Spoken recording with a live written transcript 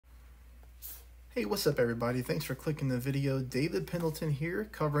Hey, what's up everybody? Thanks for clicking the video. David Pendleton here,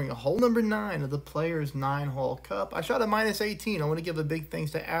 covering a hole number 9 of the Players 9-Hole Cup. I shot a minus 18. I want to give a big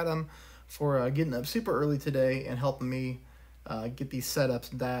thanks to Adam for getting up super early today and helping me get these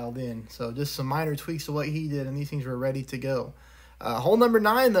setups dialed in. So just some minor tweaks to what he did, and these things were ready to go. Hole number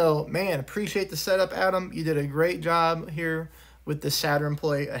 9 though, man, appreciate the setup, Adam. You did a great job here with the Saturn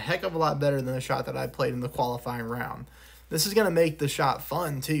play, a heck of a lot better than the shot that I played in the qualifying round. This is going to make the shot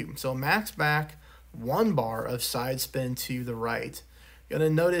fun too. So max back, 1 bar of side spin to the right. You're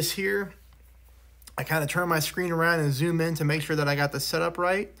going to notice here, I kind of turn my screen around and zoom in to make sure that I got the setup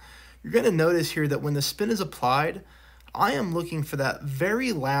right. You're going to notice here that when the spin is applied, I am looking for that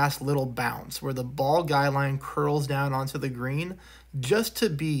very last little bounce where the ball guideline curls down onto the green, just to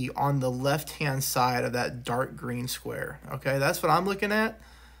be on the left-hand side of that dark green square. Okay, that's what I'm looking at.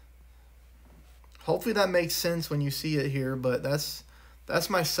 Hopefully that makes sense when you see it here, but that's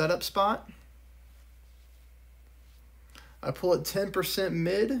my setup spot. I pull it 10%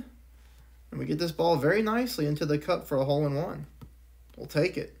 mid, and we get this ball very nicely into the cup for a hole-in-one. We'll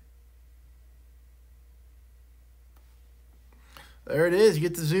take it. There it is. You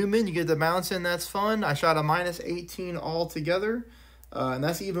get the zoom in, you get the bounce in. That's fun. I shot a minus 18 altogether, and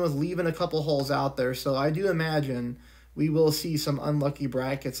that's even with leaving a couple holes out there. So I do imagine we will see some unlucky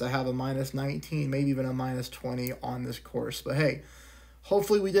brackets that have a minus 19, maybe even a minus 20 on this course. But hey,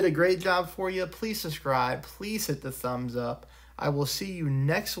 hopefully we did a great job for you. Please subscribe. Please hit the thumbs up. I will see you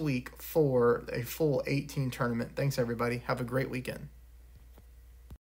next week for a full 18 tournament. Thanks, everybody. Have a great weekend.